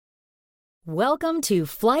Welcome to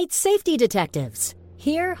Flight Safety Detectives.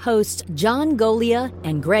 Here, hosts John Golia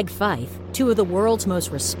and Greg Fife, two of the world's most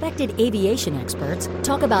respected aviation experts,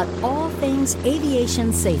 talk about all things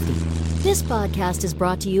aviation safety. This podcast is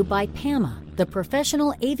brought to you by PAMA, the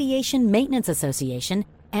Professional Aviation Maintenance Association,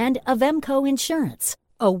 and Avemco Insurance,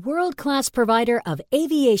 a world-class provider of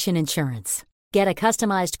aviation insurance. Get a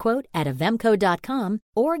customized quote at avemco.com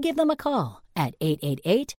or give them a call at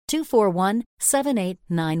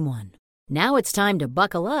 888-241-7891. Now it's time to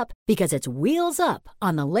buckle up because it's wheels up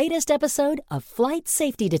on the latest episode of Flight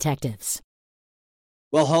Safety Detectives.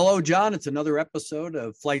 Well, hello, John. It's another episode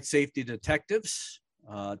of Flight Safety Detectives.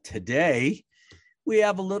 Today, we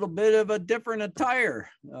have a little bit of a different attire.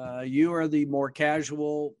 You are the more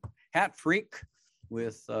casual hat freak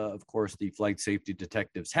with, of course, the Flight Safety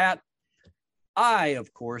Detectives hat. I,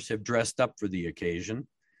 of course, have dressed up for the occasion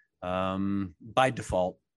by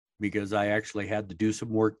default because I actually had to do some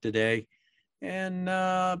work today and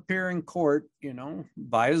appear in court,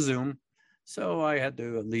 via Zoom. So I had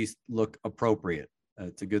to at least look appropriate.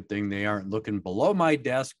 It's a good thing they aren't looking below my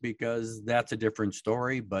desk because that's a different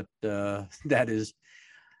story, but that is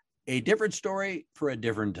a different story for a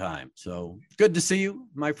different time. So good to see you,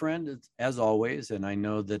 my friend, as always. And I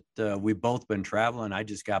know that we've both been traveling. I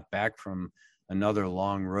just got back from another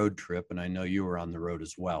long road trip, and I know you were on the road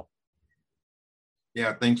as well.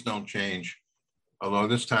 Yeah, things don't change. Although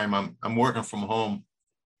this time I'm working from home,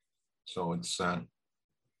 so it's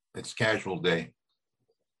casual day.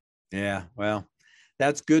 Yeah, well,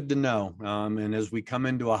 that's good to know. And as we come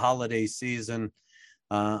into a holiday season,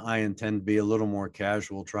 I intend to be a little more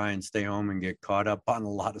casual, try and stay home and get caught up on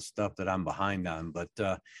a lot of stuff that I'm behind on. But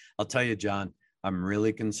I'll tell you, John, I'm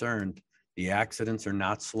really concerned. The accidents are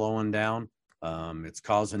not slowing down. It's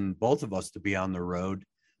causing both of us to be on the road.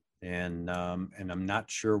 And I'm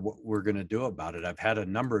not sure what we're going to do about it. I've had a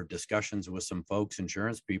number of discussions with some folks,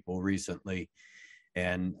 insurance people recently,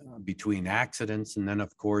 and between accidents and then,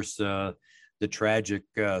 of course, the tragic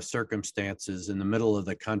circumstances in the middle of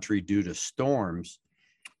the country due to storms.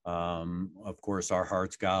 Of course, our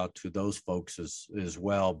hearts go out to those folks as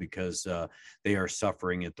well, because they are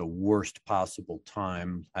suffering at the worst possible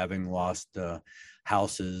time, having lost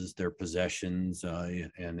houses, their possessions,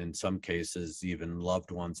 and in some cases, even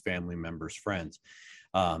loved ones, family members, friends.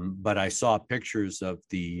 But I saw pictures of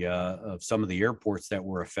of some of the airports that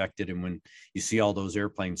were affected. And when you see all those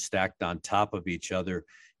airplanes stacked on top of each other,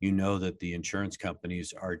 you know that the insurance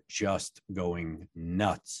companies are just going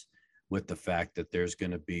nuts with the fact that there's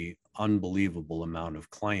going to be unbelievable amount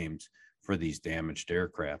of claims for these damaged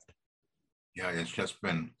aircraft. Yeah, it's just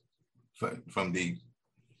been from the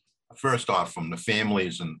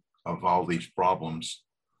families and of all these problems.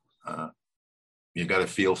 You got to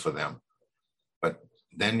feel for them, but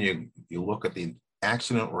then you look at the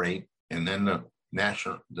accident rate and then the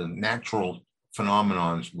natural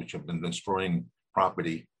phenomenons which have been destroying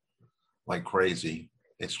property like crazy.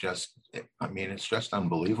 It's just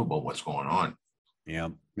unbelievable what's going on. Yeah,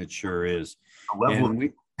 it sure is.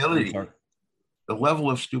 The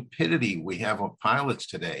level of stupidity we have of pilots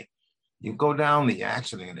today. You go down the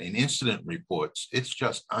accident and incident reports, it's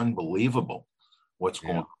just unbelievable what's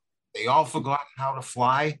going on. They all forgotten how to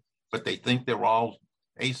fly, but they think they're all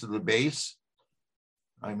ace of the base.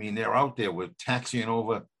 I mean, they're out there with taxiing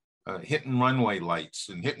over, hitting runway lights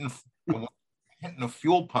and hitting a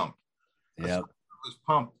fuel pump. Yeah.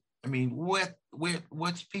 Pump. I mean,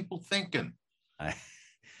 what's people thinking?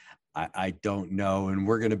 I don't know. And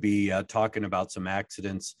we're going to be talking about some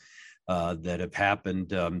accidents that have happened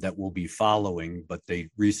that we'll be following, but they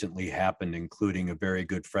recently happened, including a very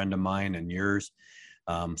good friend of mine and yours.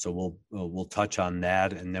 So we'll touch on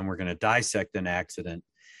that, and then we're going to dissect an accident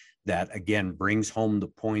that again brings home the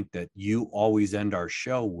point that you always end our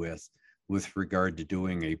show with regard to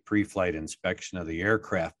doing a pre-flight inspection of the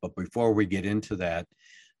aircraft. But before we get into that,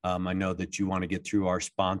 I know that you want to get through our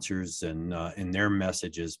sponsors and their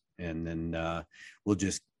messages, and then we'll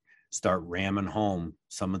just start ramming home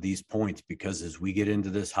some of these points, because as we get into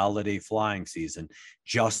this holiday flying season,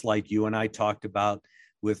 just like you and I talked about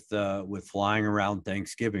with flying around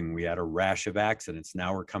Thanksgiving, we had a rash of accidents.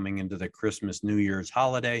 Now we're coming into the Christmas, New Year's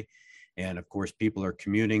holiday. And of course, people are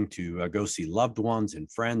commuting to go see loved ones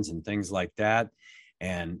and friends and things like that.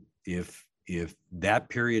 And if that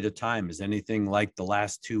period of time is anything like the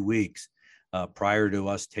last 2 weeks prior to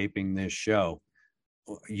us taping this show,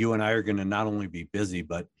 you and I are going to not only be busy,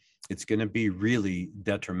 but it's going to be really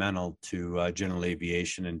detrimental to general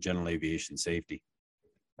aviation and general aviation safety.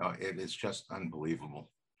 It is just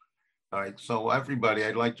unbelievable. All right. So everybody,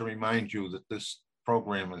 I'd like to remind you that this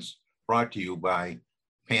program is brought to you by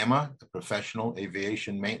PAMA, the Professional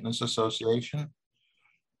Aviation Maintenance Association.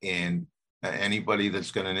 And anybody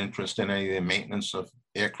that's got an interest in any of the maintenance of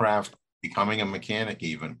aircraft, becoming a mechanic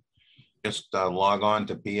even, just log on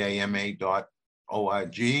to pama.org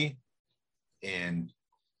and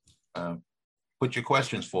put your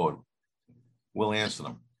questions forward. We'll answer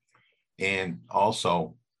them. And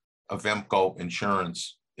also, Avemco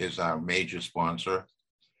Insurance is our major sponsor.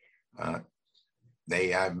 They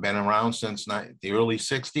have been around since the early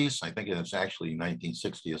 60s. I think it's actually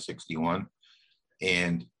 1960 or 61.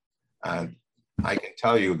 And I can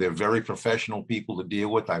tell you, they're very professional people to deal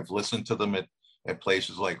with. I've listened to them at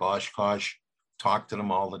places like Oshkosh, talk to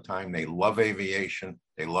them all the time. They love aviation.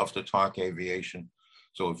 They love to talk aviation.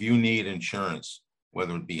 So if you need insurance,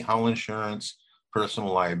 whether it be hull insurance,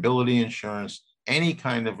 personal liability insurance, any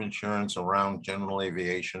kind of insurance around general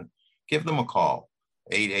aviation, give them a call,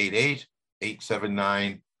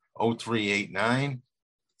 888-879-0389.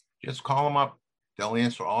 Just call them up. They'll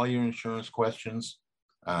answer all your insurance questions.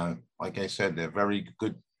 Like I said, they're very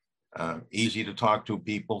good, easy to talk to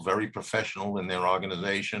people, very professional in their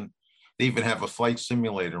organization. They even have a flight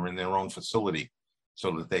simulator in their own facility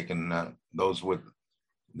so that they can, those with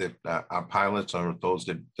that our pilots or those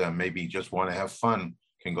that maybe just want to have fun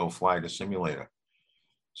can go fly the simulator.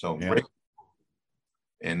 So yeah. Great.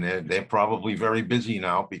 And they're probably very busy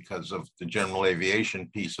now because of the general aviation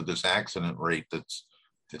piece of this accident rate that's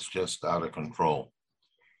just out of control.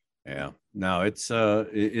 Yeah, no, it's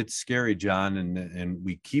scary, John, and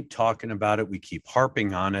we keep talking about it. We keep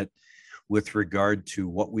harping on it with regard to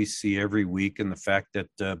what we see every week and the fact that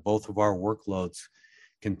both of our workloads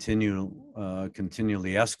continually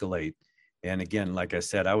escalate. And again, like I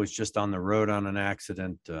said, I was just on the road on an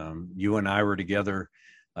accident. You and I were together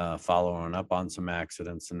following up on some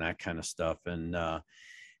accidents and that kind of stuff. And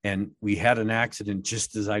we had an accident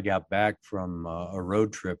just as I got back from a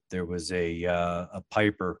road trip. There was a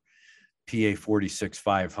Piper PA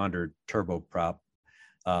 46-500 turboprop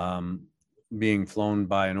being flown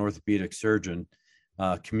by an orthopedic surgeon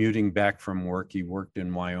commuting back from work. He worked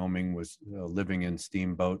in Wyoming, was living in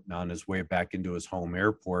Steamboat, and on his way back into his home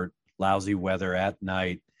airport, lousy weather at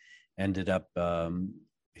night, ended up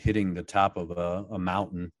hitting the top of a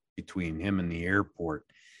mountain between him and the airport.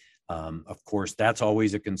 Of course, that's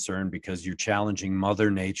always a concern because you're challenging Mother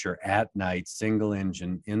Nature at night, single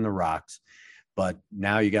engine in the rocks. But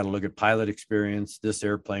now you got to look at pilot experience. This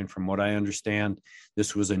airplane, from what I understand,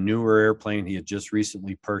 this was a newer airplane. He had just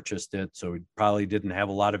recently purchased it, so he probably didn't have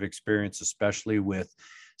a lot of experience, especially with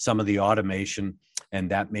some of the automation, and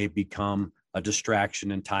that may become a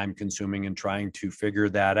distraction and time consuming in trying to figure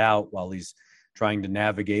that out while he's trying to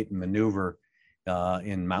navigate and maneuver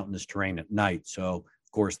in mountainous terrain at night. So,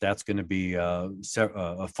 of course, that's going to be a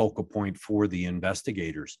focal point for the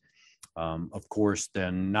investigators. Of course,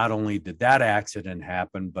 then not only did that accident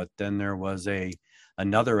happen, but then there was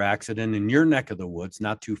another accident in your neck of the woods,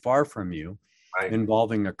 not too far from you, right,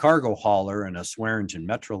 involving a cargo hauler and a Swearingen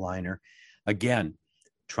Metroliner. Again,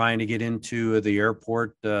 trying to get into the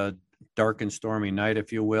airport, dark and stormy night,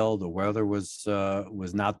 if you will. The weather was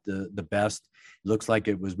not the best. It looks like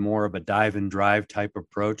it was more of a dive and drive type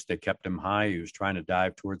approach that kept him high. He was trying to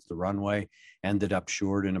dive towards the runway, ended up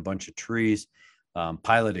short in a bunch of trees.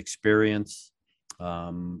 Pilot experience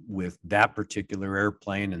with that particular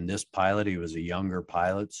airplane and this pilot. He was a younger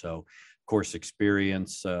pilot, so of course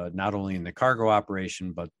experience not only in the cargo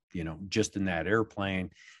operation, but just in that airplane.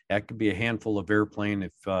 That could be a handful of airplane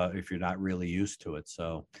if you're not really used to it.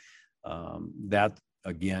 So that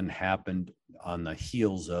again happened on the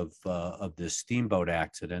heels of this Steamboat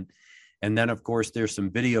accident. And then of course there's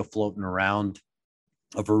some video floating around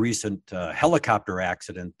of a recent helicopter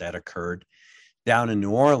accident that occurred down in New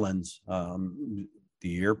Orleans.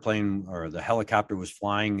 The airplane or the helicopter was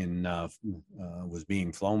flying and was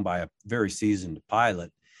being flown by a very seasoned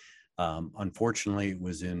pilot. Unfortunately, it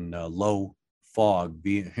was in low fog.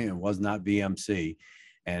 It was not VMC.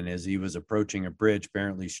 And as he was approaching a bridge,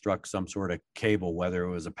 apparently struck some sort of cable, whether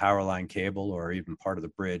it was a power line cable or even part of the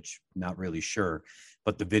bridge, not really sure.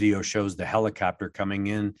 But the video shows the helicopter coming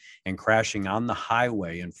in and crashing on the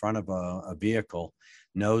highway in front of a vehicle,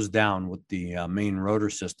 nose down with the main rotor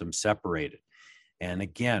system separated. And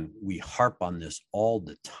again, we harp on this all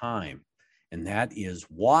the time. And that is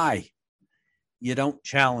why you don't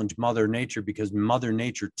challenge Mother Nature, because Mother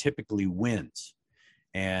Nature typically wins.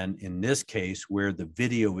 And in this case, where the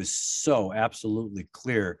video is so absolutely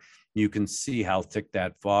clear, you can see how thick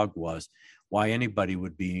that fog was, why anybody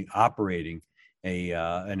would be operating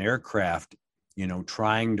an aircraft,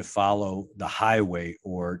 trying to follow the highway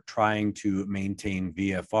or trying to maintain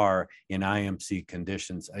VFR in IMC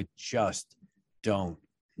conditions. I just don't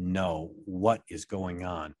know what is going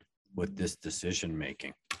on with this decision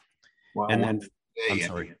making. Well, And then, I'm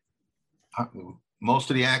sorry. Most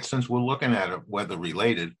of the accidents we're looking at are weather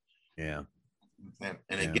related. Yeah. And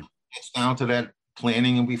it gets down to that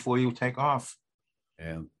planning and before you take off.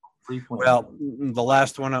 Yeah. Well, the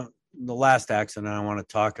last accident I want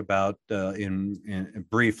to talk about in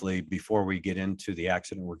briefly before we get into the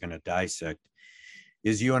accident we're going to dissect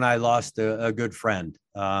is you and I lost a good friend.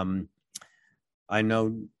 I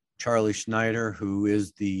know Charlie Schneider, who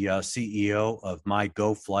is the CEO of My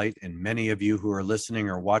Go Flight, and many of you who are listening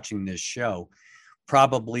or watching this show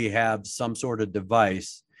probably have some sort of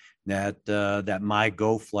device that My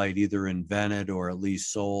Go Flight either invented or at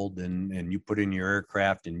least sold, and you put in your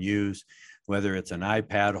aircraft and use, whether it's an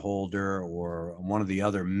iPad holder or one of the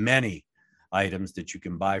other many items that you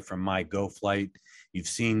can buy from My Go Flight. You've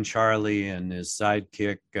seen Charlie and his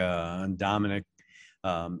sidekick, Dominic,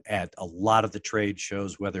 at a lot of the trade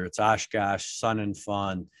shows, whether it's Oshkosh, Sun and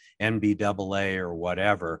Fun, NBAA, or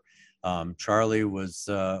whatever. Charlie was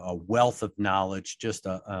a wealth of knowledge, just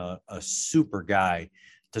a super guy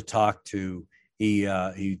to talk to.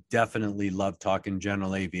 He definitely loved talking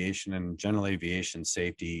general aviation and general aviation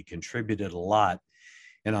safety. He contributed a lot.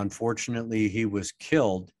 And unfortunately, he was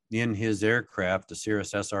killed in his aircraft, the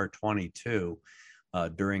Cirrus SR-22,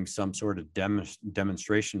 during some sort of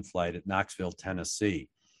demonstration flight at Knoxville, Tennessee.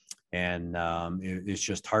 And it's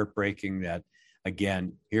just heartbreaking that,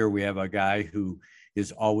 again, here we have a guy who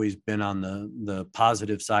has always been on the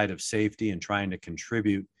positive side of safety and trying to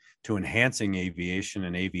contribute to enhancing aviation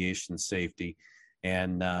and aviation safety.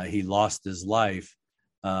 And he lost his life.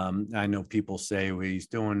 I know people say, well, he's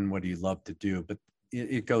doing what he loved to do, but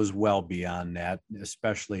it goes well beyond that,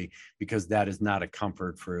 especially because that is not a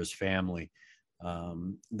comfort for his family.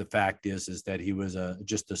 The fact is that he was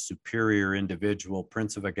just a superior individual,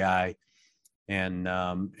 prince of a guy, and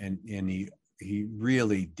he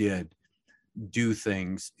really did do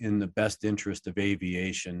things in the best interest of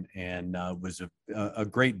aviation, and was a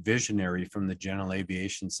great visionary from the general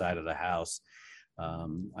aviation side of the house.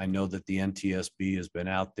 I know that the NTSB has been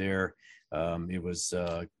out there. It was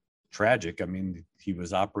tragic. I mean, he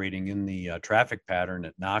was operating in the traffic pattern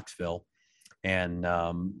at Knoxville, and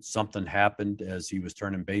something happened as he was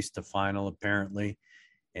turning base to final, apparently,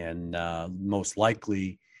 and most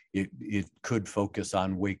likely it could focus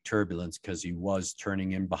on wake turbulence because he was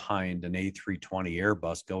turning in behind an A320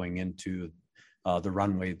 Airbus going into the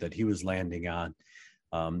runway that he was landing on.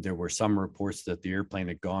 There were some reports that the airplane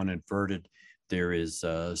had gone inverted. There is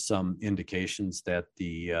some indications that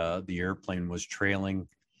the airplane was trailing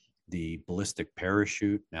the ballistic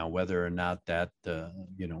parachute. Now, whether or not that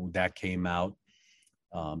that came out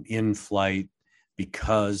in flight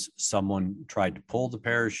because someone tried to pull the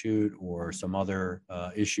parachute or some other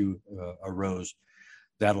issue arose,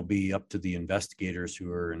 that'll be up to the investigators who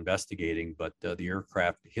are investigating. But the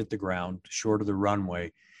aircraft hit the ground short of the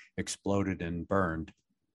runway, exploded and burned.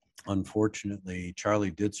 Unfortunately,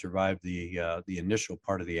 Charlie did survive the initial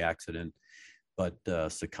part of the accident, but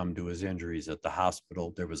succumbed to his injuries at the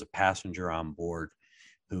hospital. There was a passenger on board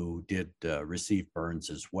who did receive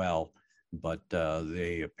burns as well, but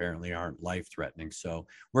they apparently aren't life-threatening. So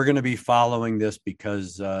we're going to be following this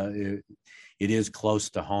because it is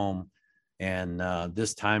close to home. And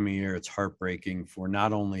this time of year, it's heartbreaking for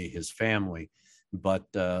not only his family, but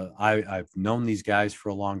I've known these guys for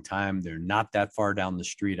a long time. They're not that far down the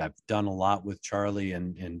street. I've done a lot with Charlie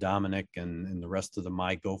and Dominic and the rest of the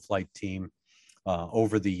My Go Flight team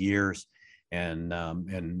over the years. And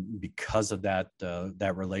because of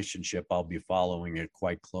that relationship, I'll be following it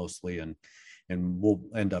quite closely, and we'll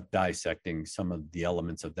end up dissecting some of the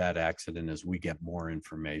elements of that accident as we get more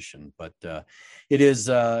information. But it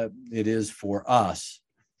is for us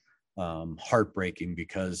heartbreaking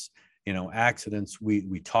because accidents,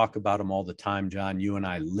 we talk about them all the time, John. You and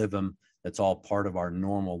I live them. That's all part of our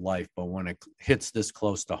normal life. But when it hits this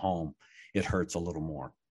close to home, it hurts a little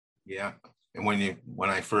more. Yeah. And when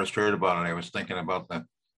I first heard about it, I was thinking about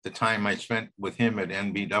the time I spent with him at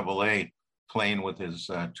NBAA playing with his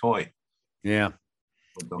toy. Yeah.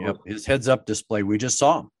 Yep. His heads-up display. We just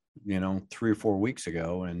saw him, 3 or 4 weeks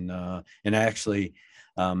ago, and actually,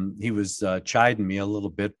 he was chiding me a little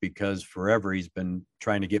bit because forever he's been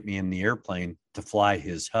trying to get me in the airplane to fly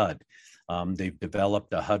his HUD. They've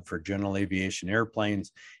developed a HUD for general aviation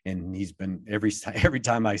airplanes, and he's been every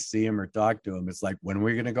time I see him or talk to him, it's like, when are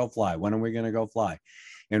we going to go fly? When are we going to go fly?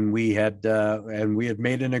 And we had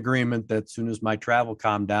made an agreement that as soon as my travel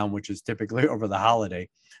calmed down, which is typically over the holiday,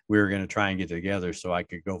 we were going to try and get together so I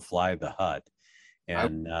could go fly the HUD.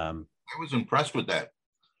 And I was impressed with that.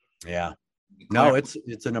 Yeah. No, it's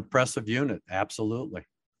an impressive unit. Absolutely.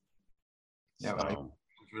 Yeah, I was So,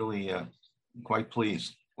 really quite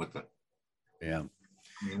pleased with it. yeah.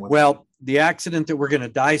 I mean, Well, the accident that we're going to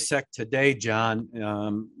dissect today, John,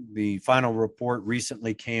 the final report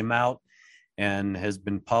recently came out and has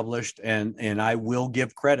been published. And I will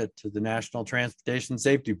give credit to the National Transportation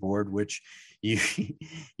Safety Board, which you,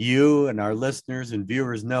 you and our listeners and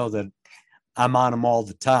viewers know that I'm on them all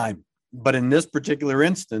the time. But in this particular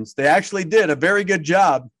instance, they actually did a very good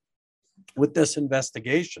job with this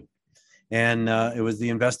investigation. And it was the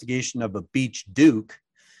investigation of a Beech Duke,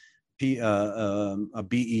 a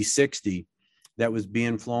BE-60, that was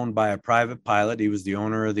being flown by a private pilot. He was the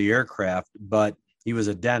owner of the aircraft, but he was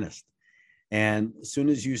a dentist. And as soon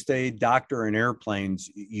as you say doctor in airplanes,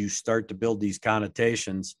 you start to build these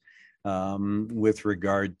connotations with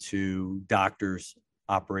regard to doctors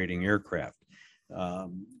operating aircraft.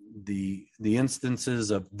 The instances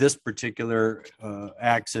of this particular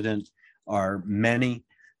accident are many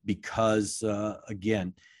because,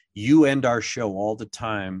 again, you end our show all the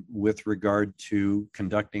time with regard to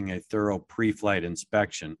conducting a thorough pre-flight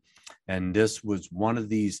inspection. And this was one of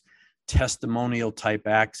these testimonial type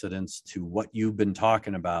accidents to what you've been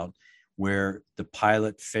talking about, where the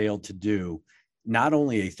pilot failed to do not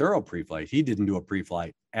only a thorough pre-flight, he didn't do a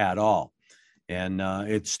pre-flight at all. And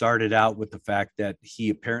it started out with the fact that he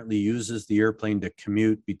apparently uses the airplane to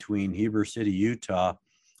commute between Heber City, Utah,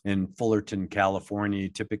 and Fullerton, California. He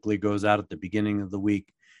typically goes out at the beginning of the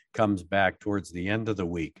week, comes back towards the end of the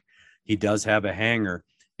week. He does have a hangar,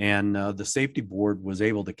 and the safety board was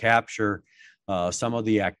able to capture some of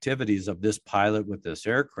the activities of this pilot with this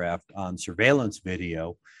aircraft on surveillance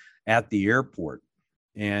video at the airport.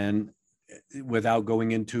 And without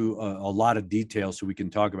going into a lot of detail, so we can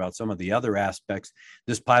talk about some of the other aspects,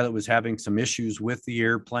 this pilot was having some issues with the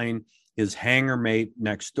airplane. His hangar mate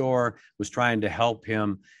next door was trying to help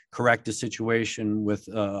him correct a situation with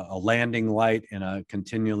a landing light and a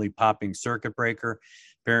continually popping circuit breaker.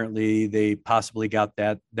 Apparently, they possibly got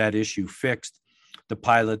that issue fixed. The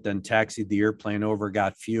pilot then taxied the airplane over,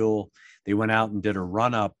 got fuel. They went out and did a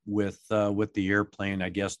run-up with the airplane, I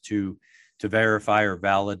guess, to verify or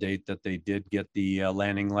validate that they did get the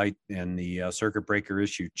landing light and the circuit breaker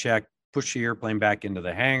issue checked, push the airplane back into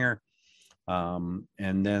the hangar.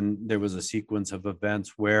 And then there was a sequence of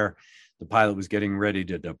events where the pilot was getting ready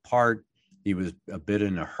to depart. He was a bit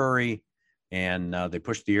in a hurry, and they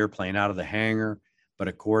pushed the airplane out of the hangar. But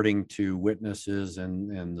according to witnesses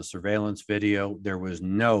and the surveillance video, there was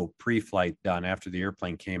no pre-flight done after the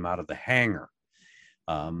airplane came out of the hangar.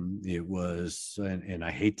 It was, and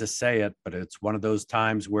I hate to say it, but it's one of those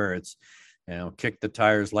times where it's, kick the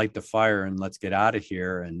tires, light the fire, and let's get out of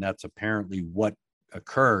here. And that's apparently what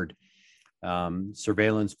occurred.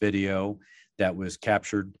 Surveillance video that was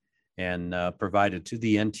captured and provided to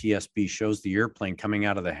the NTSB shows the airplane coming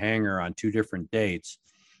out of the hangar on 2 different dates.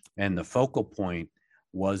 And the focal point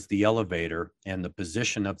was the elevator and the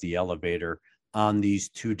position of the elevator on these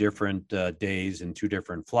 2 different days and 2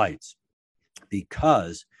 different flights.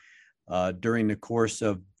 Because during the course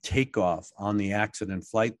of takeoff on the accident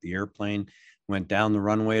flight, the airplane went down the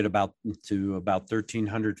runway at about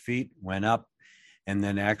 1,300 feet, went up, and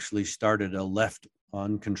then actually started a left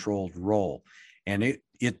uncontrolled roll. And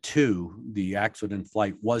it too, the accident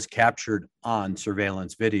flight was captured on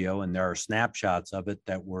surveillance video, and there are snapshots of it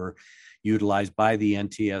that were utilized by the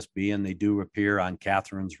NTSB, and they do appear on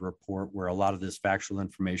Catherine's report, where a lot of this factual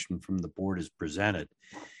information from the board is presented.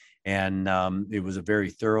 And it was a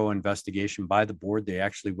very thorough investigation by the board. They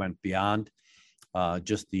actually went beyond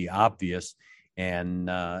just the obvious and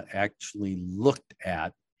actually looked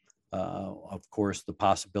at, of course, the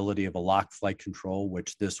possibility of a locked flight control,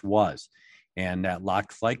 which this was. And that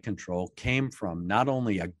locked flight control came from not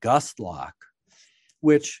only a gust lock,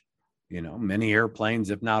 which, many airplanes,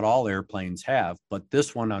 if not all airplanes, have, but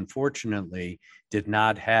this one, unfortunately, did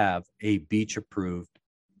not have a Beech-approved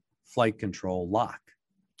flight control lock,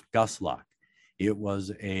 gust lock. It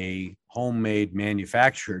was a homemade,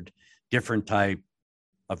 manufactured, different type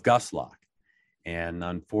of gust lock. And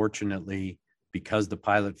unfortunately, because the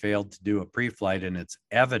pilot failed to do a pre-flight, and it's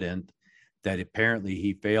evident that apparently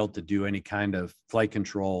he failed to do any kind of flight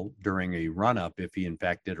control during a run-up, if he in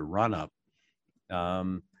fact did a run-up,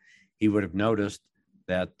 he would have noticed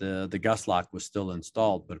that the gust lock was still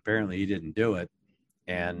installed, but apparently he didn't do it,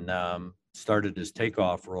 and started his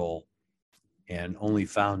takeoff roll, and only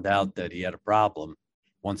found out that he had a problem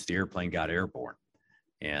once the airplane got airborne.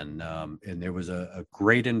 And there was a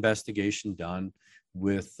great investigation done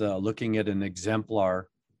with looking at an exemplar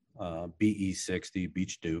BE-60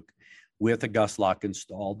 Beech Duke with a gust lock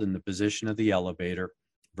installed in the position of the elevator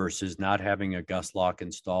versus not having a gust lock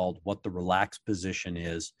installed, what the relaxed position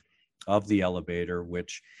is, of the elevator,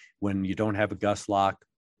 which when you don't have a gust lock,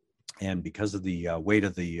 and because of the weight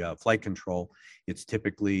of the flight control, it's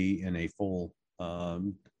typically in a full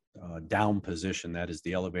down position. That is,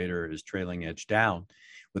 the elevator is trailing edge down.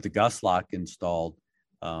 With the gust lock installed,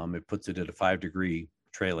 it puts it at a 5-degree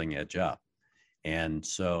trailing edge up. And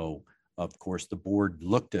so, of course, the board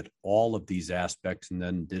looked at all of these aspects and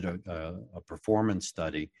then did a performance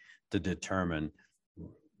study to determine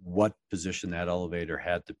what position that elevator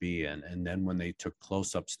had to be in. And then when they took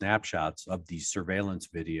close-up snapshots of the surveillance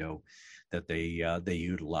video that they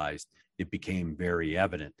utilized, it became very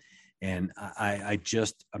evident. And I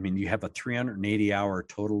mean, you have a 380-hour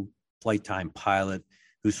total flight time pilot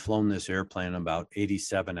who's flown this airplane about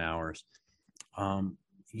 87 hours.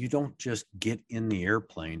 You don't just get in the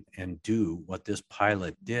airplane and do what this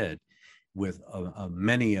pilot did with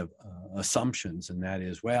many assumptions, and that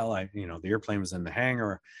is, well, the airplane was in the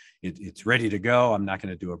hangar, it's ready to go. I'm not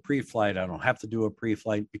going to do a pre-flight. I don't have to do a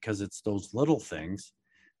pre-flight, because it's those little things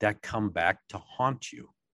that come back to haunt you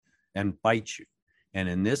and bite you. And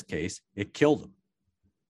in this case, it killed him.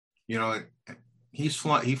 He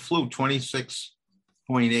flew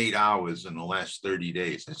 26.8 hours in the last 30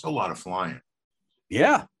 days. That's a lot of flying.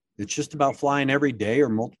 Yeah, it's just about flying every day or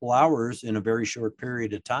multiple hours in a very short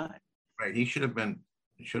period of time. Right. He should have been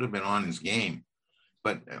on his game.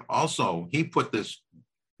 But also, he put this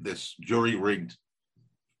jury-rigged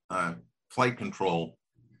flight control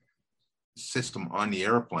system on the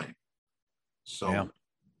airplane. So,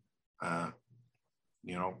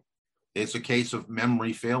 it's a case of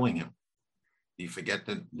memory failing him. He forget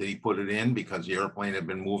that he put it in because the airplane had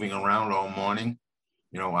been moving around all morning,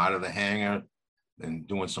 out of the hangar and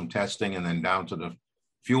doing some testing, and then down to the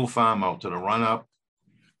fuel farm, out to the run-up.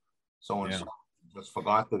 So just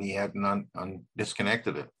forgot that he hadn't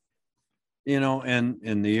disconnected it. And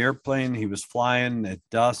in the airplane, he was flying at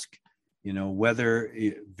dusk, whether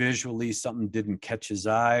visually something didn't catch his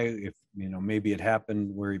eye, if, maybe it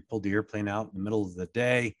happened where he pulled the airplane out in the middle of the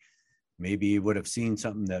day, maybe he would have seen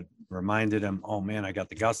something that reminded him, oh man, I got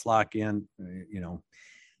the gust lock in,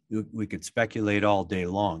 we could speculate all day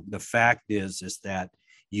long. The fact is that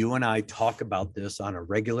you and I talk about this on a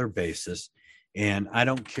regular basis, and I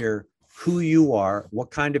don't care who you are,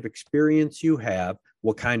 what kind of experience you have,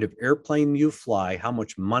 what kind of airplane you fly, how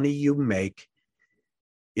much money you make,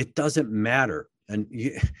 it doesn't matter. And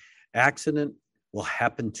accident will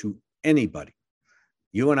happen to anybody.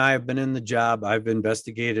 You and I have been in the job. I've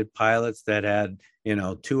investigated pilots that had,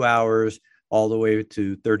 2 hours all the way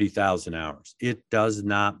to 30,000 hours. It does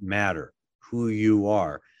not matter who you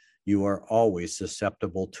are. You are always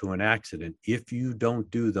susceptible to an accident if you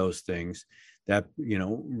don't do those things that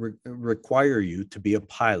require you to be a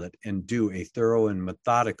pilot and do a thorough and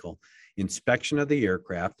methodical inspection of the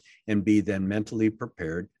aircraft and be then mentally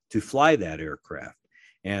prepared to fly that aircraft.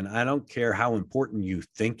 And I don't care how important you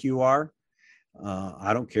think you are.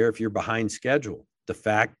 I don't care if you're behind schedule. The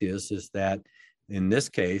fact is that in this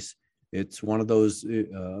case, it's one of those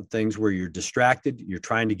things where you're distracted, you're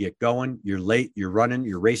trying to get going, you're late, you're running,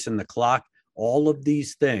 you're racing the clock. All of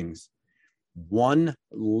these things, one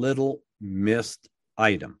little missed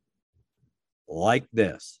item like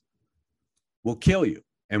this will kill you.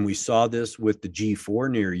 And we saw this with the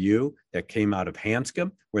G4 near you that came out of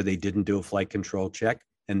Hanscom, where they didn't do a flight control check,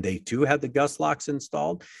 and they too had the gust locks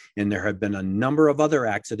installed. And there have been a number of other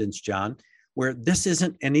accidents, John, where this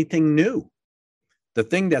isn't anything new. The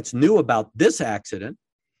thing that's new about this accident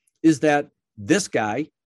is that this guy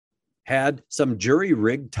had some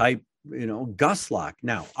jury-rigged type, gust lock.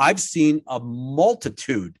 Now, I've seen a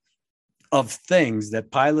multitude of things that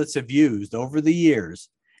pilots have used over the years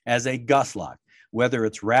as a gust lock, whether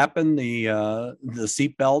it's wrapping the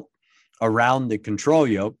seatbelt around the control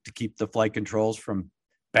yoke to keep the flight controls from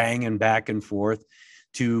banging back and forth,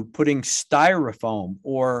 to putting styrofoam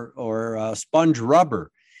or sponge rubber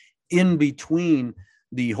in between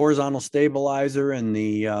the horizontal stabilizer and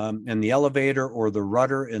the elevator, or the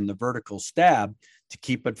rudder and the vertical stab to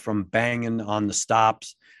keep it from banging on the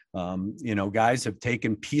stops. Guys have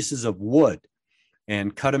taken pieces of wood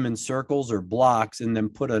and cut them in circles or blocks, and then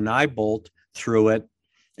put an eye bolt through it,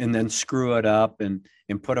 and then screw it up and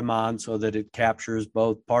put them on so that it captures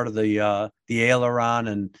both part of the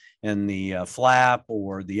aileron and the flap,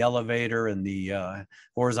 or the elevator and the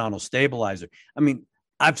horizontal stabilizer. I mean,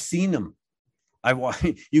 I've seen them.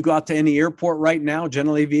 You go out to any airport right now,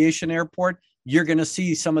 General Aviation Airport, you're going to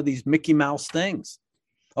see some of these Mickey Mouse things.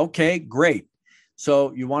 Okay, great.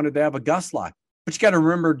 So you wanted to have a gust lock, but you got to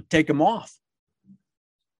remember to take them off.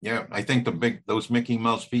 Yeah, I think those Mickey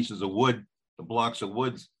Mouse pieces of wood, the blocks of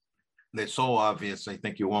wood, they're so obvious, I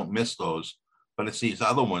think you won't miss those. but it's these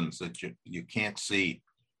other ones that you can't see,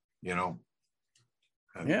 you know.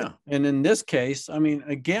 Yeah. And in this case, I mean,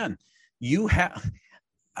 again, you have,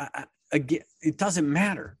 again, it doesn't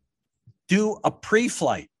matter. Do a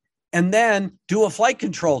pre-flight and then do a flight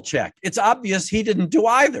control check. It's obvious he didn't do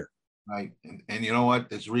either. Right. And you know what?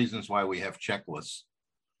 There's reasons why we have checklists,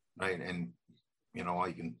 right? And, you know,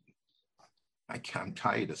 I'm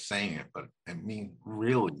tired of saying it, but I mean,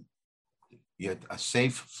 really, a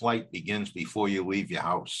safe flight begins before you leave your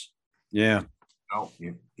house. Yeah.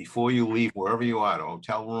 Before you leave wherever you are, the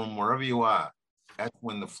hotel room, wherever you are, that's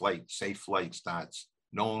when the safe flight starts,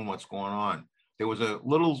 knowing what's going on. There was a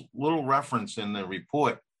little reference in the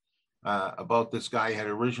report about this guy had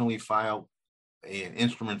originally filed an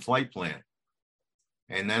instrument flight plan.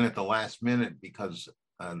 And then at the last minute, because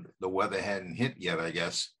the weather hadn't hit yet, I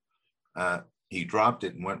guess, he dropped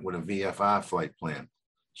it and went with a VFR flight plan.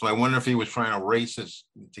 So I wonder if he was trying to race us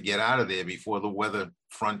to get out of there before the weather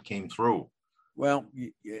front came through. Well,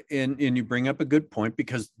 and you bring up a good point,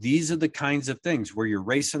 because these are the kinds of things where you're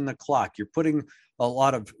racing the clock. You're putting a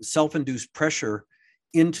lot of self-induced pressure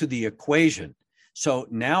into the equation. So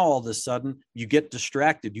now all of a sudden you get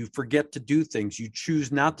distracted. You forget to do things. You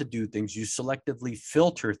choose not to do things. You selectively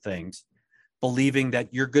filter things, believing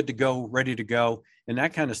that you're good to go, ready to go, and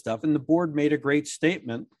that kind of stuff. And the board made a great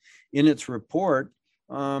statement in its report.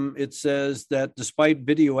 It says that despite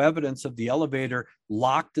video evidence of the elevator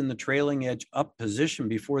locked in the trailing edge up position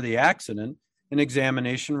before the accident, an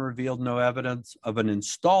examination revealed no evidence of an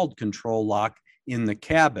installed control lock in the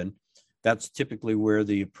cabin. That's typically where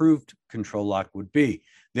the approved control lock would be.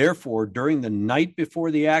 Therefore, during the night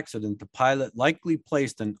before the accident, the pilot likely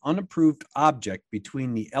placed an unapproved object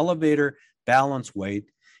between the elevator balance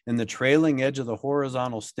weight and the trailing edge of the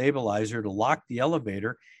horizontal stabilizer to lock the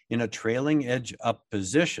elevator in a trailing edge up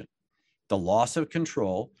position. The loss of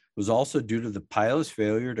control was also due to the pilot's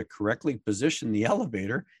failure to correctly position the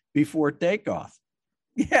elevator before takeoff.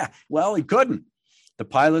 Yeah, well, he couldn't. The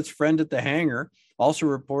pilot's friend at the hangar also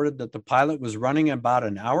reported that the pilot was running about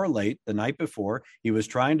an hour late the night before. He was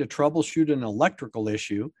trying to troubleshoot an electrical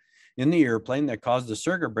issue in the airplane that caused the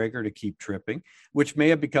circuit breaker to keep tripping, which may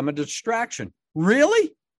have become a distraction.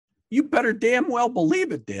 Really? You better damn well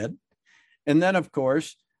believe it did. And then, of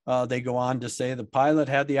course, they go on to say the pilot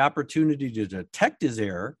had the opportunity to detect his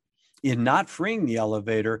error in not freeing the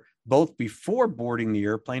elevator both before boarding the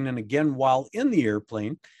airplane and again while in the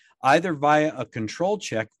airplane, either via a control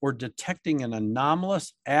check or detecting an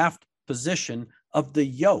anomalous aft position of the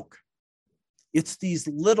yoke. It's these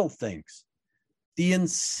little things, the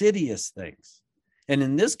insidious things. And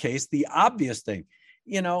in this case, the obvious thing.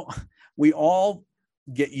 You know, we all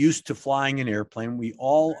get used to flying an airplane. We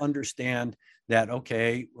all understand that,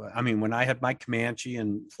 okay, I mean, when I had my Comanche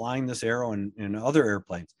and flying this Arrow and other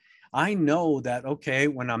airplanes, I know that, okay,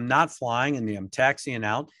 when I'm not flying and I'm taxiing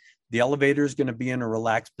out, the elevator is going to be in a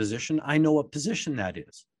relaxed position. I know what position that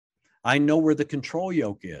is. I know where the control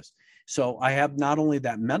yoke is. So I have not only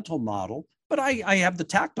that mental model, but I have the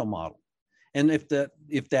tactile model. And if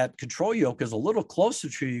that control yoke is a little closer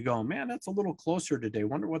to you, go, man, that's a little closer today.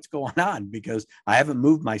 Wonder what's going on, because I haven't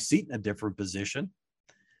moved my seat in a different position.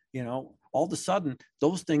 You know, all of a sudden,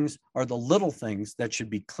 those things are the little things that should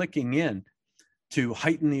be clicking in to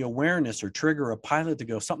heighten the awareness or trigger a pilot to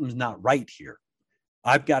go, something's not right here.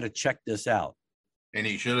 I've got to check this out. And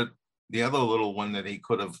he should have, the other little one that he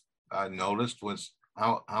could have noticed was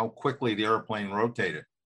how quickly the airplane rotated.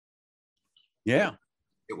 Yeah.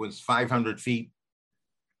 It was 500 feet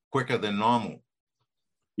quicker than normal.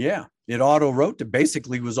 Yeah. It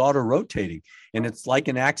basically was auto rotating. And it's like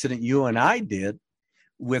an accident you and I did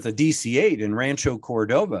with a DC-8 in Rancho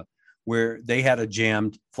Cordova, where they had a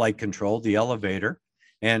jammed flight control, the elevator.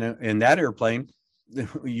 And in that airplane,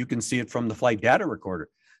 you can see it from the flight data recorder.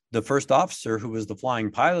 The first officer, who was the flying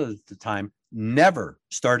pilot at the time, never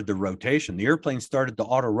started the rotation. The airplane started to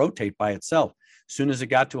auto rotate by itself. As soon as it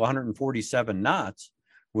got to 147 knots,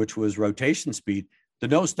 which was rotation speed, the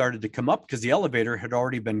nose started to come up because the elevator had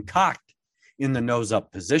already been cocked in the nose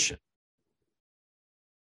up position.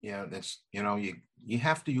 Yeah, that's, you know, you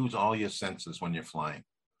have to use all your senses when you're flying.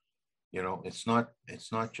 You know, it's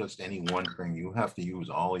not just any one thing. You have to use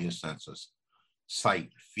all your senses. Sight,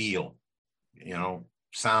 feel, you know,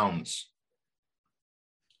 sounds.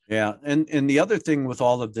 Yeah. And the other thing with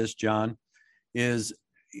all of this, John, is,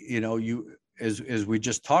 you know, as we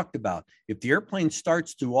just talked about, if the airplane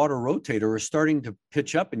starts to auto rotate or is starting to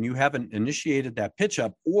pitch up and you haven't initiated that pitch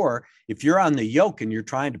up, or if you're on the yoke and you're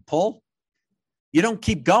trying to pull, you don't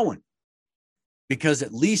keep going, because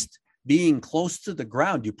at least being close to the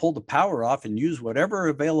ground, you pull the power off and use whatever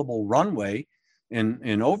available runway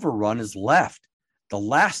and overrun is left. The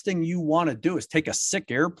last thing you want to do is take a sick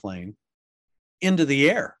airplane into the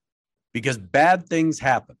air, because bad things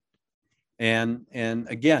happen. And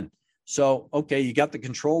again, so, okay, you got the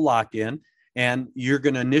control lock in and you're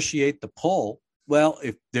going to initiate the pull. Well,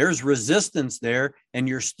 if there's resistance there and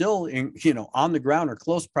you're still in, on the ground or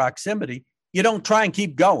close proximity, you don't try and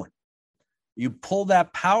keep going. You pull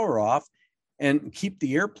that power off and keep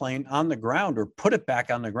the airplane on the ground, or put it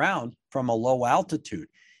back on the ground from a low altitude.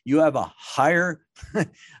 You have a higher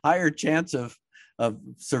chance of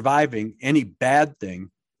surviving any bad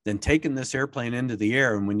thing than taking this airplane into the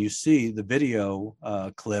air. And when you see the video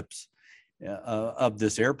clips of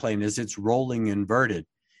this airplane as it's rolling inverted,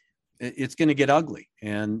 it's going to get ugly,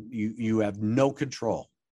 and you have no control.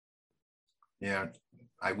 Yeah,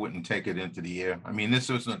 I wouldn't take it into the air. I mean, this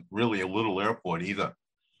isn't really a little airport either.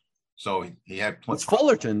 So he had It's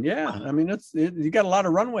Fullerton. Yeah. I mean, you got a lot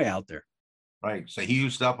of runway out there. Right. So he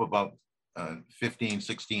used up about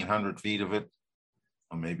 1,600 feet of it,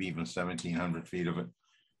 or maybe even 1,700 feet of it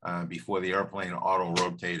before the airplane auto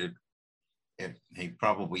rotated. He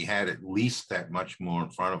probably had at least that much more in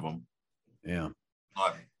front of him. Yeah.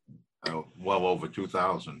 Not well over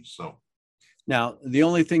 2,000. So now the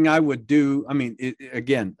only thing I would do, I mean,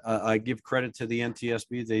 again, I give credit to the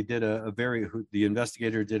NTSB. They did the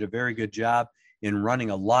investigator did a very good job in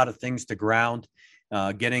running a lot of things to ground,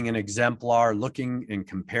 getting an exemplar, looking and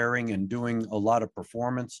comparing and doing a lot of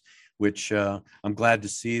performance, which I'm glad to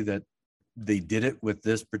see that they did it with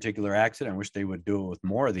this particular accident. I wish they would do it with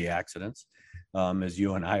more of the accidents, as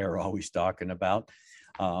you and I are always talking about.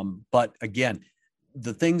 But again,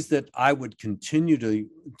 the things that I would continue to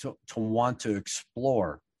want to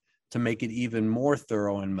explore to make it even more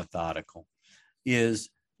thorough and methodical is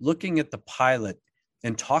looking at the pilot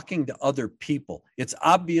and talking to other people. It's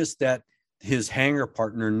obvious that his hangar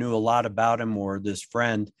partner knew a lot about him, or this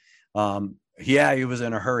friend. Yeah, he was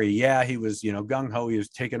in a hurry. Yeah, he was, gung-ho. He was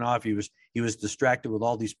taking off. He was distracted with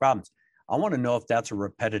all these problems. I want to know if that's a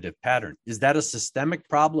repetitive pattern. Is that a systemic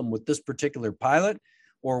problem with this particular pilot,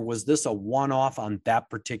 or was this a one-off on that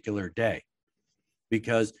particular day?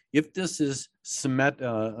 Because if this is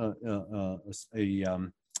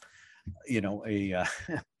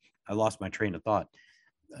I lost my train of thought,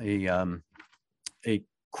 a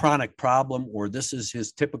chronic problem, or this is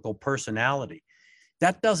his typical personality,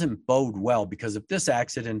 that doesn't bode well, because if this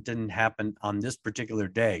accident didn't happen on this particular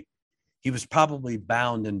day, he was probably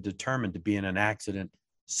bound and determined to be in an accident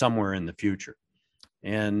somewhere in the future.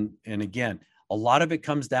 And again, a lot of it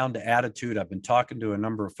comes down to attitude. I've been talking to a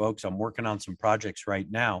number of folks. I'm working on some projects right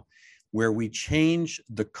now where we change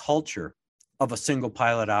the culture of a single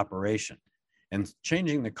pilot operation. And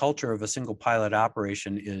changing the culture of a single pilot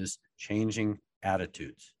operation is changing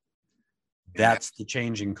attitudes. That's the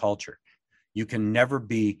changing culture. You can never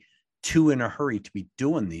be too in a hurry to be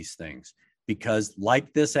doing these things, because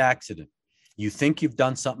like this accident, you think you've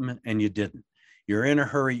done something and you didn't. You're in a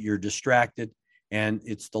hurry, you're distracted, and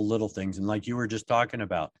it's the little things. And like you were just talking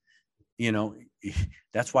about,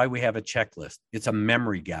 that's why we have a checklist. It's a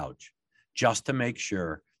memory gouge, just to make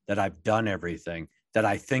sure that I've done everything that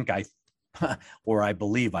I think or I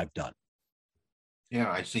believe I've done.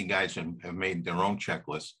 Yeah, I see guys have made their own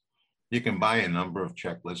checklist. You can buy a number of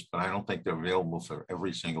checklists, but I don't think they're available for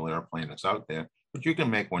every single airplane that's out there. But you can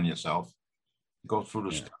make one yourself. Go through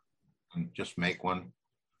the stuff and just make one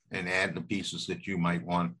and add the pieces that you might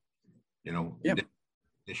want,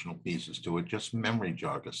 additional pieces to it. Just memory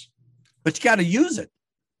joggers. But you got to use it.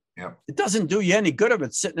 Yeah. It doesn't do you any good if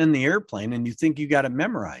it's sitting in the airplane and you think you got it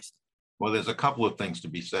memorized. Well, there's a couple of things to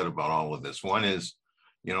be said about all of this. One is,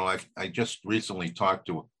 I just recently talked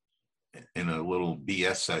in a little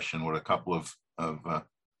BS session with a couple of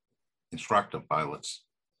instructor pilots,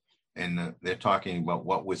 and they're talking about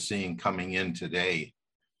what we're seeing coming in today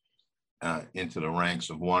into the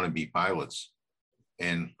ranks of wannabe pilots,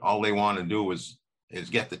 and all they want to do is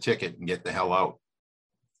get the ticket and get the hell out,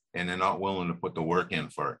 and they're not willing to put the work in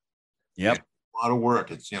for it. Yep. It's a lot of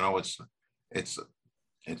work. It's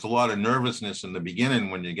a lot of nervousness in the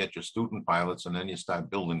beginning when you get your student pilots, and then you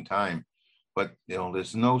start building time. But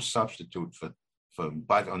there's no substitute for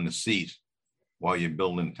butt on the seat while you're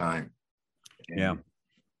building time. And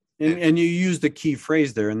you use the key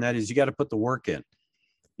phrase there, and that is you got to put the work in.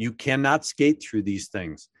 You cannot skate through these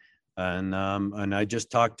things. And I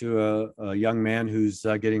just talked to a young man who's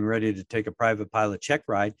getting ready to take a private pilot check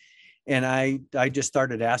ride. And I just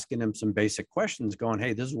started asking him some basic questions, going,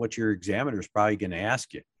 hey, this is what your examiner is probably going to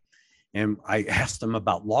ask you. And I asked him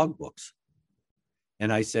about logbooks.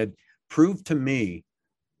 And I said, prove to me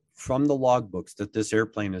from the logbooks that this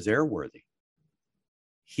airplane is airworthy.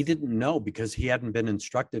 He didn't know, because he hadn't been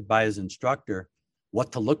instructed by his instructor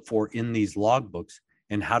what to look for in these logbooks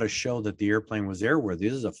and how to show that the airplane was airworthy.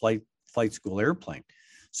 This is a flight school airplane.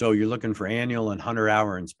 So you're looking for annual and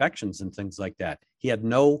 100-hour inspections and things like that. He had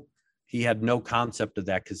no concept of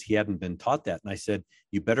that because he hadn't been taught that. And I said,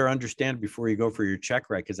 you better understand before you go for your check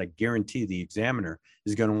ride, because I guarantee the examiner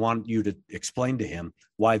is going to want you to explain to him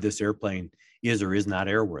why this airplane is or is not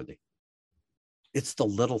airworthy. It's the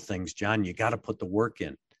little things, John. You got to put the work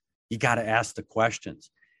in. You got to ask the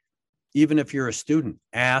questions. Even if you're a student,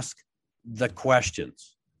 ask the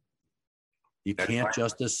questions. You can't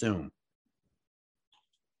just assume.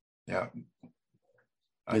 Yeah.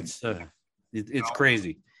 It's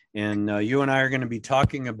crazy. And you and I are going to be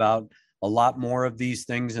talking about a lot more of these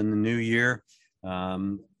things in the new year.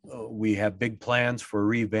 We have big plans for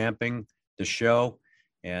revamping the show,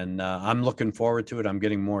 and I'm looking forward to it. I'm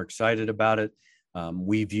getting more excited about it.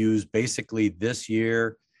 We've used basically this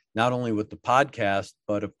year, not only with the podcast,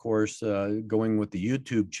 but of course, going with the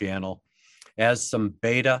YouTube channel as some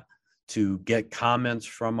beta to get comments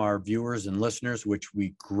from our viewers and listeners, which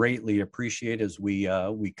we greatly appreciate as we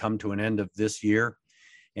come to an end of this year.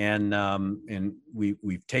 And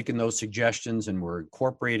we've taken those suggestions and we're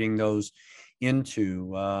incorporating those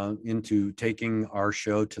into taking our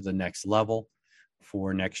show to the next level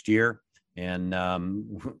for next year. And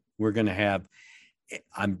we're going to have,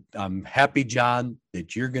 I'm happy, John,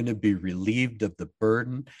 that you're going to be relieved of the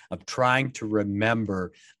burden of trying to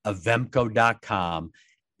remember avemco.com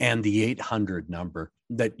and the 800 number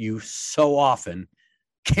that you so often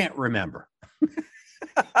can't remember.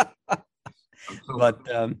 But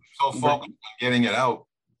so focused on getting it out.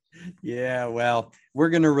 Yeah, well, we're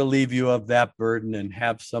going to relieve you of that burden and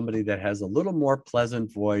have somebody that has a little more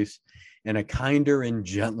pleasant voice and a kinder and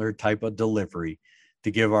gentler type of delivery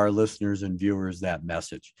to give our listeners and viewers that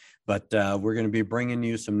message. But we're going to be bringing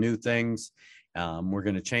you some new things. We're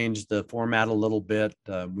going to change the format a little bit.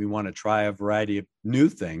 We want to try a variety of new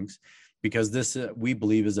things because this, we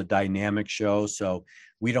believe, is a dynamic show. So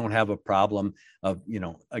we don't have a problem of,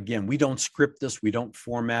 again, we don't script this. We don't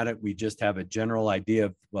format it. We just have a general idea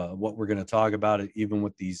of what we're going to talk about, even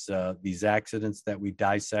with these accidents that we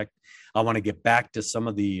dissect. I want to get back to some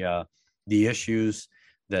of the issues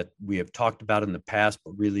that we have talked about in the past,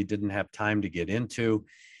 but really didn't have time to get into.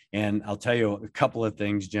 And I'll tell you a couple of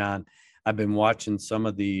things, John. I've been watching some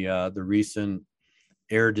of the recent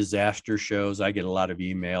air disaster shows. I get a lot of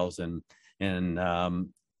emails, and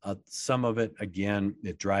some of it, again,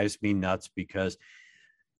 it drives me nuts because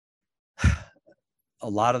a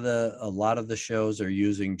lot of the shows are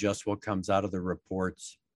using just what comes out of the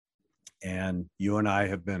reports. And you and I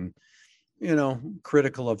have been,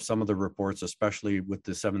 critical of some of the reports, especially with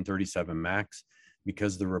the 737 MAX,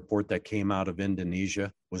 because the report that came out of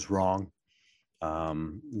Indonesia was wrong.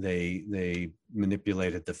 They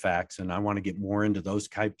manipulated the facts, and I want to get more into those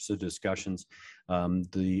types of discussions.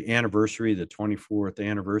 The 24th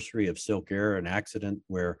anniversary of Silk Air, an accident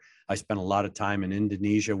where I spent a lot of time in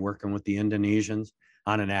Indonesia working with the Indonesians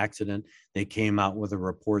on an accident. They came out with a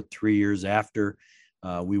report 3 years after.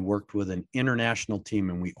 We worked with an international team,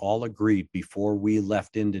 and we all agreed before we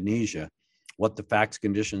left Indonesia what the facts,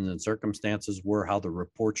 conditions, and circumstances were, how the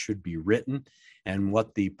report should be written, and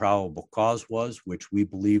what the probable cause was, which we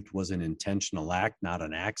believed was an intentional act, not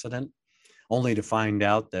an accident, only to find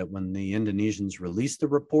out that when the Indonesians released the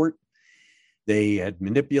report, they had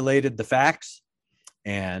manipulated the facts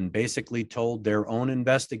and basically told their own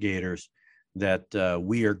investigators that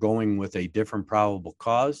we are going with a different probable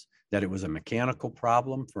cause, that it was a mechanical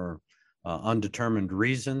problem for undetermined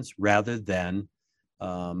reasons rather than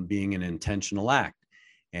being an intentional act.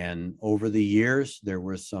 And over the years, there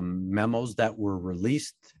were some memos that were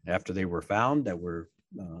released after they were found that were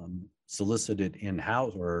solicited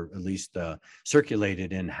in-house, or at least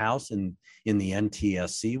circulated in-house in the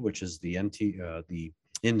NTSC, which is the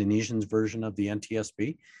Indonesian's version of the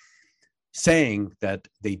NTSB, saying that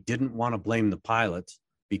they didn't want to blame the pilots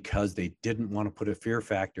because they didn't want to put a fear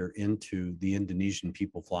factor into the Indonesian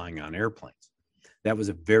people flying on airplanes. That was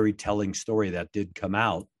a very telling story that did come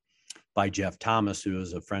out by Jeff Thomas, who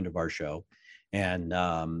is a friend of our show. And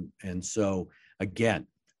so, again,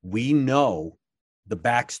 we know the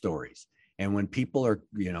backstories. And when people are,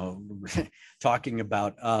 talking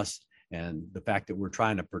about us and the fact that we're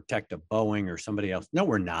trying to protect a Boeing or somebody else, no,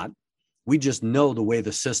 we're not. We just know the way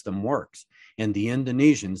the system works. And the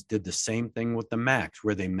Indonesians did the same thing with the MAX,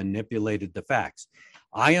 where they manipulated the facts.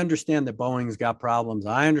 I understand that Boeing's got problems.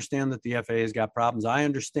 I understand that the FAA's got problems. I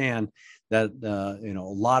understand that a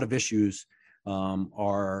lot of issues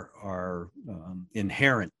are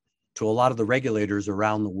inherent to a lot of the regulators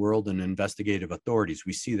around the world and investigative authorities.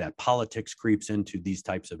 We see that politics creeps into these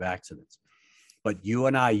types of accidents. But you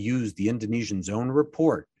and I used the Indonesian's own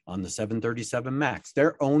report on the 737 MAX,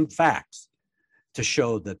 their own facts, to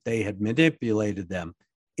show that they had manipulated them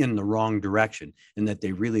in the wrong direction and that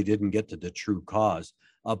they really didn't get to the true cause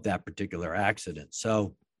of that particular accident.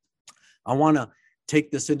 So I want to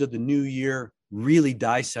take this into the new year, really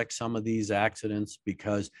dissect some of these accidents,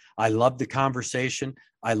 because I love the conversation.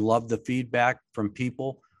 I love the feedback from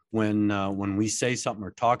people when we say something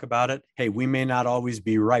or talk about it. Hey, we may not always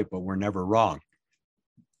be right, but we're never wrong.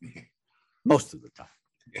 Most of the time.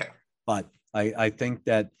 Yeah. But I think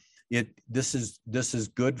that this is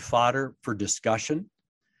good fodder for discussion.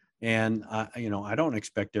 And I don't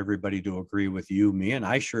expect everybody to agree with you, me, and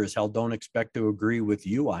I sure as hell don't expect to agree with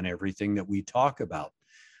you on everything that we talk about,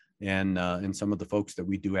 and some of the folks that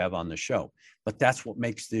we do have on the show. But that's what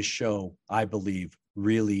makes this show, I believe,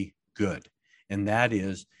 really good. And that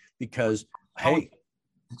is because, hey,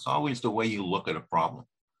 it's always the way you look at a problem.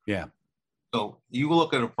 Yeah. So you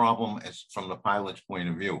look at a problem as from the pilot's point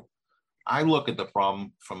of view. I look at the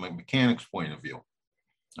problem from a mechanic's point of view,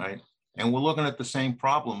 right? And we're looking at the same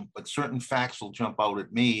problem, but certain facts will jump out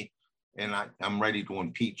at me, and I'm ready to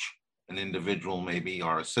impeach an individual maybe,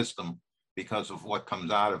 or a system, because of what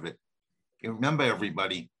comes out of it. You remember,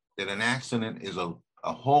 everybody, that an accident is a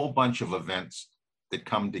whole bunch of events that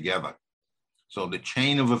come together. So the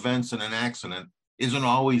chain of events in an accident isn't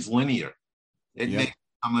always linear. It may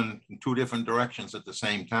come in two different directions at the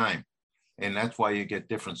same time. And that's why you get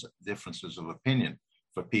differences of opinion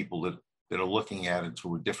for people that are looking at it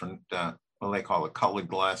through a different, what they call it, colored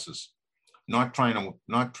glasses. Not trying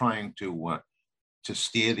to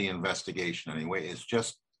steer the investigation anyway. It's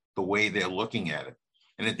just the way they're looking at it.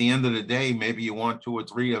 And at the end of the day, maybe you want 2 or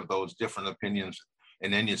 3 of those different opinions,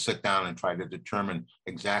 and then you sit down and try to determine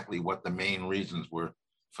exactly what the main reasons were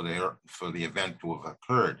for the event to have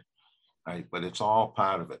occurred. Right? But it's all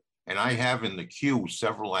part of it. And I have in the queue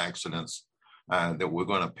several accidents that we're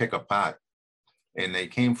going to pick apart, and they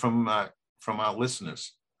came from our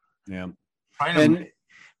listeners. Yeah.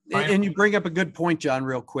 And you bring up a good point, John,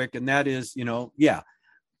 real quick. And that is,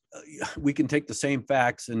 we can take the same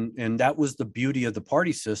facts, and that was the beauty of the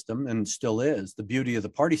party system, and still is the beauty of the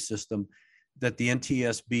party system that the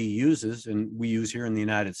NTSB uses, and we use here in the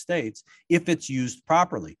United States, if it's used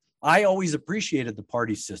properly. I always appreciated the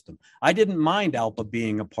party system. I didn't mind ALPA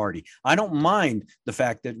being a party. I don't mind the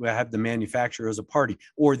fact that we have the manufacturer as a party,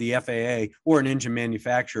 or the FAA, or an engine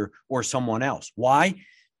manufacturer, or someone else. Why?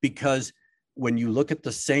 Because when you look at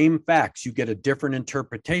the same facts, you get a different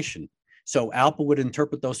interpretation. So ALPA would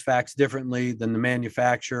interpret those facts differently than the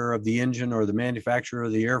manufacturer of the engine, or the manufacturer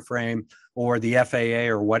of the airframe, or the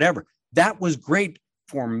FAA, or whatever. That was great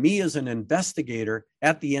for me as an investigator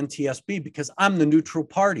at the NTSB, because I'm the neutral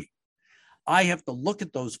party. I have to look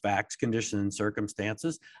at those facts, conditions, and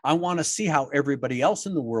circumstances. I want to see how everybody else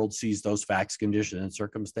in the world sees those facts, conditions, and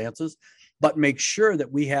circumstances, but make sure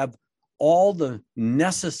that we have all the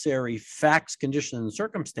necessary facts, conditions, and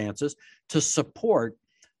circumstances to support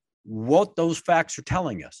what those facts are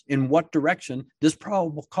telling us, in what direction this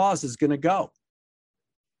probable cause is going to go.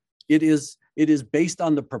 It is based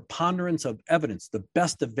on the preponderance of evidence. The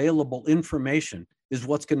best available information is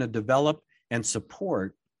what's going to develop and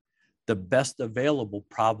support the best available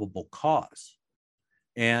probable cause.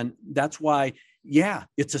 And that's why,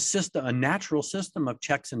 it's a system, a natural system of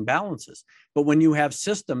checks and balances. But when you have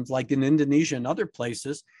systems like in Indonesia and other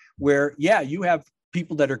places where, you have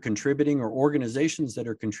people that are contributing, or organizations that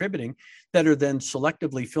are contributing, that are then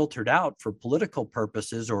selectively filtered out for political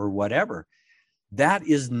purposes or whatever, that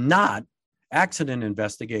is not accident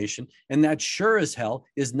investigation. And that sure as hell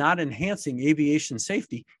is not enhancing aviation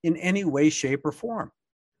safety in any way, shape, or form.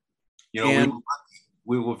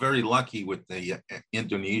 We were very lucky with the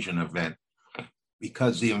Indonesian event,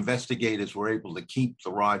 because the investigators were able to keep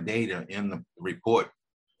the raw data in the report.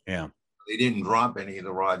 Yeah. They didn't drop any of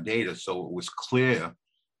the raw data. So it was clear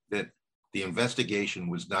that the investigation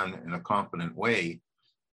was done in a competent way,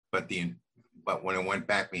 but when it went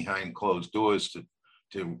back behind closed doors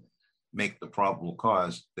to make the probable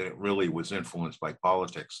cause, that it really was influenced by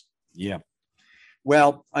politics. Yeah.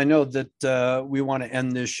 Well, I know that we want to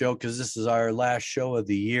end this show because this is our last show of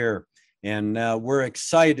the year. And we're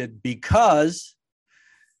excited because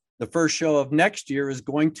the first show of next year is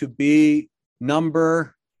going to be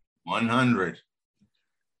number 100.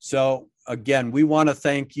 So again, we want to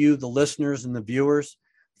thank you, the listeners and the viewers,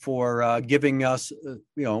 for giving us,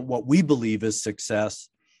 what we believe is success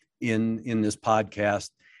in this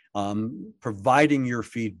podcast, providing your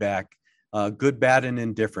feedback, good, bad, and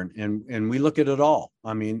indifferent. And we look at it all.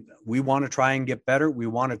 I mean, we want to try and get better. We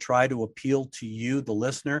want to try to appeal to you, the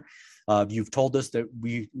listener. You've told us that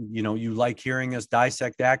you like hearing us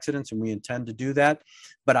dissect accidents, and we intend to do that.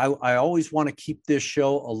 But I always want to keep this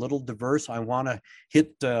show a little diverse. I want to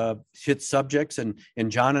hit subjects, and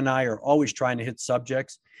John and I are always trying to hit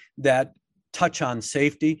subjects that touch on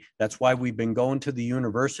safety. That's why we've been going to the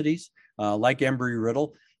universities like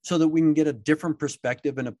Embry-Riddle, so that we can get a different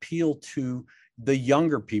perspective and appeal to the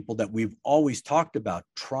younger people that we've always talked about,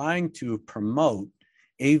 trying to promote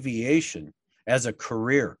aviation as a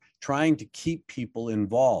career, trying to keep people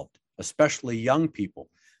involved, especially young people.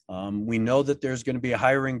 We know that there's going to be a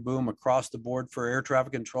hiring boom across the board for air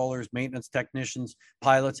traffic controllers, maintenance technicians,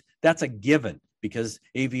 pilots. That's a given, because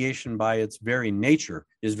aviation by its very nature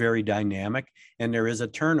is very dynamic, and there is a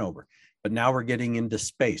turnover. But now we're getting into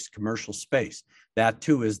space, commercial space. That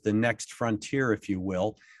too is the next frontier, if you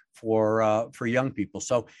will, for young people.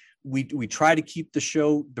 So we try to keep the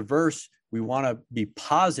show diverse. We want to be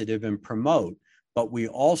positive and promote, but we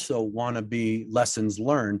also want to be lessons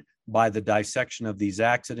learned by the dissection of these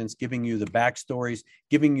accidents, giving you the backstories,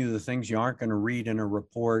 giving you the things you aren't going to read in a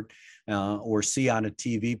report or see on a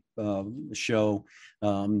TV show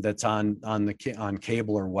that's on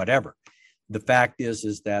cable or whatever. The fact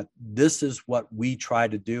is that this is what we try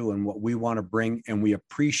to do and what we want to bring, and we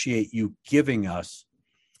appreciate you giving us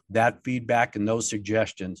that feedback and those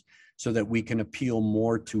suggestions so that we can appeal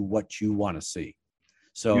more to what you want to see.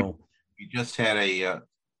 So we just had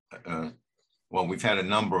we've had a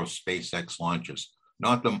number of SpaceX launches,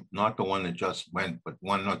 not the one that just went, but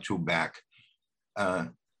one or two back.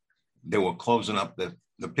 They were closing up the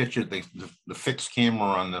picture. The fixed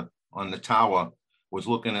camera on the tower was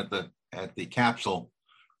looking at the capsule,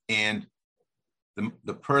 and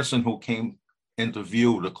the person who came into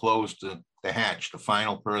view to close the hatch, the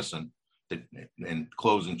final person and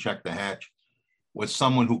close and check the hatch, was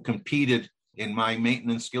someone who competed in my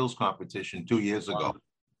maintenance skills competition 2 years ago. Wow.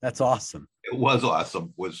 That's awesome. It was awesome.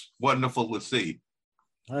 It was wonderful to see.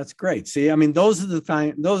 That's great. See, I mean, those are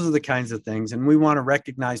the kinds of things, and we want to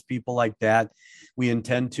recognize people like that. We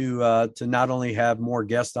intend to not only have more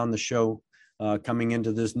guests on the show coming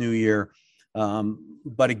into this new year,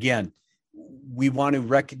 but again, we want to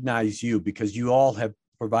recognize you, because you all have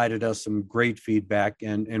provided us some great feedback,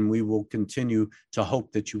 and we will continue to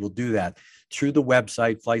hope that you will do that through the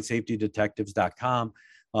website, flightsafetydetectives.com.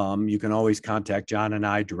 You can always contact John and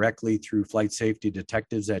I directly through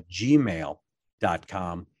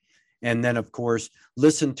flightsafetydetectives@gmail.com. And then, of course,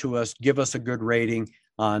 listen to us, give us a good rating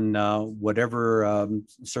on whatever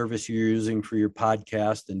service you're using for your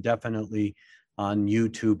podcast, and definitely on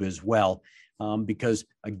YouTube as well. Because,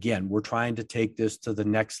 again, we're trying to take this to the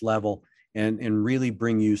next level and really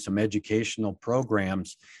bring you some educational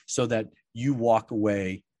programs so that you walk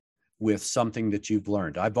away with something that you've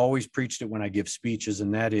learned. I've always preached it when I give speeches,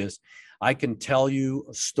 and that is, I can tell you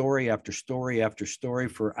story after story after story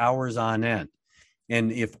for hours on end.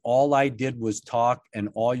 And if all I did was talk and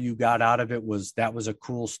all you got out of it was that was a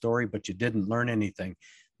cool story, but you didn't learn anything,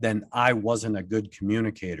 then I wasn't a good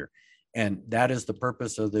communicator. And that is the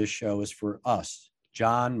purpose of this show, is for us,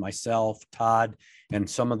 John, myself, Todd, and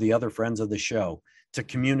some of the other friends of the show, to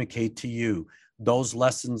communicate to you those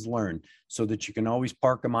lessons learned so that you can always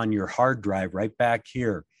park them on your hard drive right back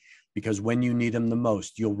here, because when you need them the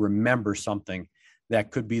most, you'll remember something that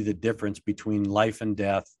could be the difference between life and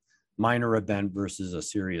death, minor event versus a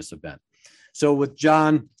serious event. So with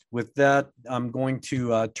John, with that, I'm going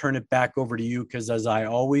to turn it back over to you, because as I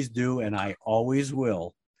always do, and I always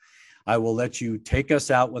will, I will let you take us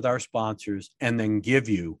out with our sponsors and then give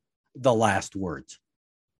you the last words.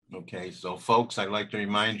 Okay, so folks, I'd like to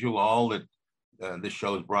remind you all that this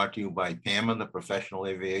show is brought to you by PAMA, the Professional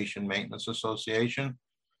Aviation Maintenance Association.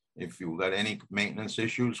 If you've got any maintenance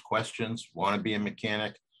issues, questions, want to be a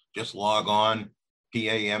mechanic, just log on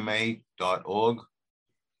PAMA.org.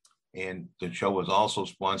 And the show was also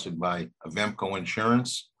sponsored by Avemco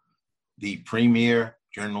Insurance, the premier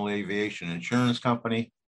general aviation insurance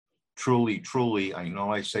company. Truly, truly, I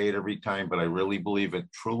know I say it every time, but I really believe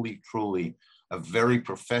it, truly, truly, a very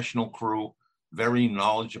professional crew, very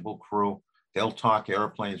knowledgeable crew. They'll talk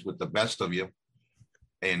airplanes with the best of you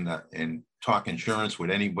and talk insurance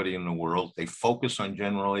with anybody in the world. They focus on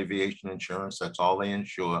general aviation insurance. That's all they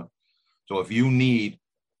insure. So if you need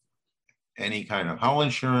any kind of hull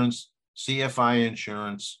insurance, CFI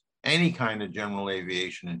insurance, any kind of general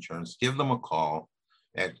aviation insurance, give them a call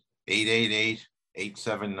at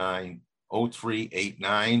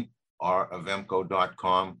 888-879-0389 or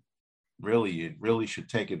avemco.com. You really should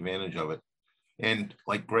take advantage of it. And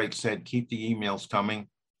like Greg said, keep the emails coming.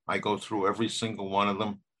 I go through every single one of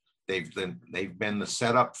them. They've been the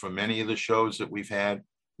setup for many of the shows that we've had.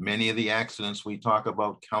 Many of the accidents we talk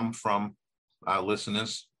about come from our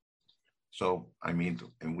listeners. So, I mean,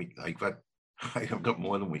 and I have got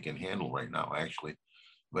more than we can handle right now, actually,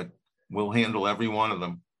 but we'll handle every one of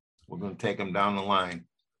them. We're going to take them down the line.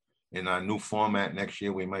 In our new format next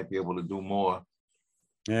year, we might be able to do more.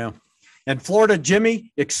 Yeah. And Florida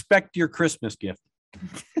Jimmy, expect your Christmas gift.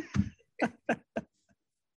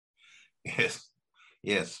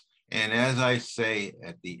 Yes. And as I say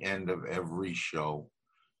at the end of every show,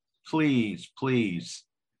 please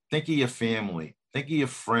think of your family, think of your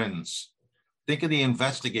friends, think of the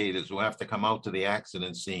investigators who have to come out to the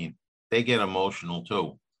accident scene. They get emotional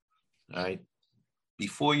too, right?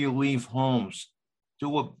 Before you leave homes,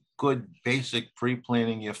 do a good basic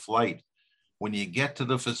pre-planning your flight. When you get to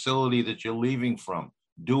the facility that you're leaving from,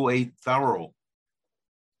 do a thorough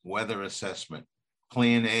weather assessment.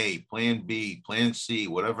 Plan A, Plan B, Plan C,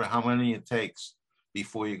 whatever, how many it takes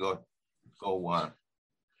before you go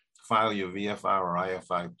file your VFR or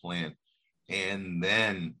IFI plan, and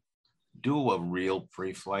then do a real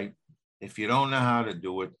pre-flight. If you don't know how to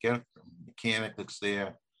do it, get a mechanic that's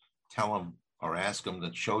there, tell them or ask them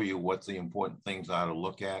to show you what the important things are to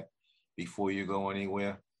look at before you go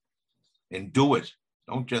anywhere, and do it.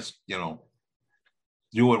 Don't just, do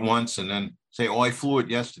it once and then say, oh, I flew it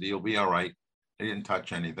yesterday, you'll be all right. I didn't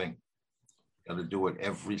touch anything. Got to do it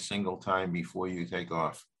every single time before you take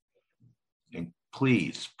off. And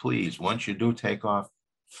please, once you do take off,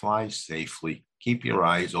 fly safely. Keep your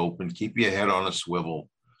eyes open. Keep your head on a swivel,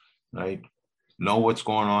 right? Know what's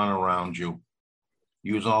going on around you.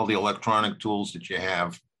 Use all the electronic tools that you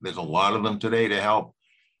have. There's a lot of them today to help.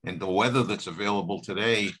 And the weather that's available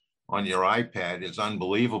today on your iPad is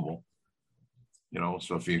unbelievable.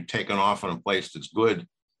 So if you're taking off in a place that's good,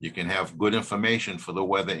 you can have good information for the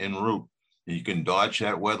weather en route. You can dodge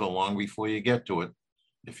that weather long before you get to it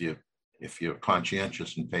if you're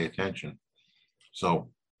conscientious and pay attention. So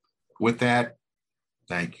with that,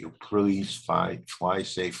 thank you. Please fly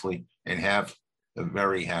safely and have a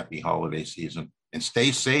very happy holiday season and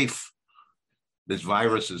stay safe. This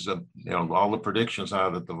virus is, all the predictions are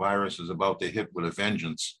that the virus is about to hit with a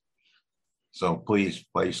vengeance. So please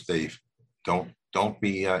play safe. Don't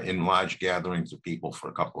be in large gatherings of people for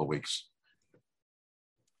a couple of weeks.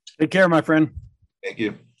 Take care, my friend. Thank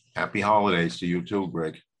you. Happy holidays to you too,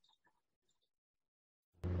 Greg.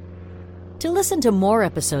 To listen to more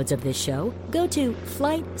episodes of this show, go to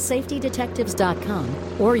flightsafetydetectives.com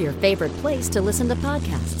or your favorite place to listen to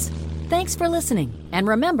podcasts. Thanks for listening, and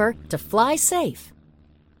remember to fly safe.